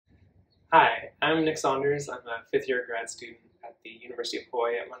Hi, I'm Nick Saunders. I'm a fifth-year grad student at the University of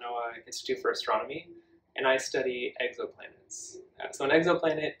Hawaii at Manoa Institute for Astronomy, and I study exoplanets. So an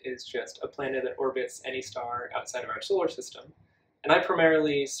exoplanet is just a planet that orbits any star outside of our solar system, and I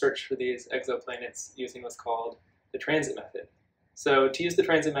primarily search for these exoplanets using what's called the transit method. So to use the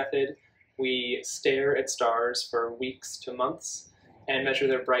transit method, we stare at stars for weeks to months and measure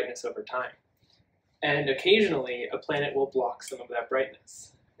their brightness over time. And occasionally, a planet will block some of that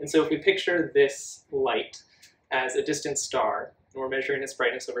brightness. And so if we picture this light as a distant star, and we're measuring its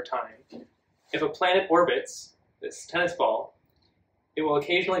brightness over time, if a planet orbits this tennis ball, it will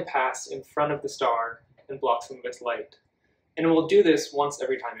occasionally pass in front of the star and block some of its light. And it will do this once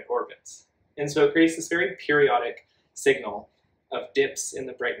every time it orbits. And so it creates this very periodic signal of dips in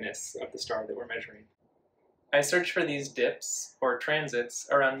the brightness of the star that we're measuring. I search for these dips, or transits,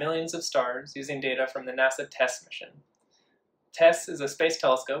 around millions of stars using data from the NASA TESS mission. TESS is a space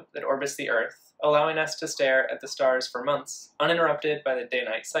telescope that orbits the Earth, allowing us to stare at the stars for months, uninterrupted by the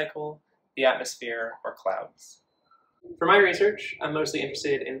day-night cycle, the atmosphere, or clouds. For my research, I'm mostly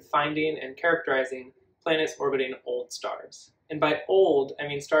interested in finding and characterizing planets orbiting old stars. And by old, I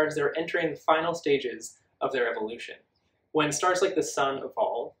mean stars that are entering the final stages of their evolution. When stars like the Sun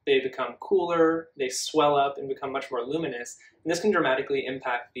evolve, they become cooler, they swell up and become much more luminous, and this can dramatically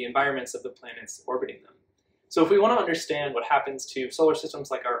impact the environments of the planets orbiting them. So if we want to understand what happens to solar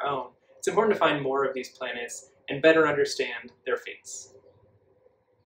systems like our own, it's important to find more of these planets and better understand their fates.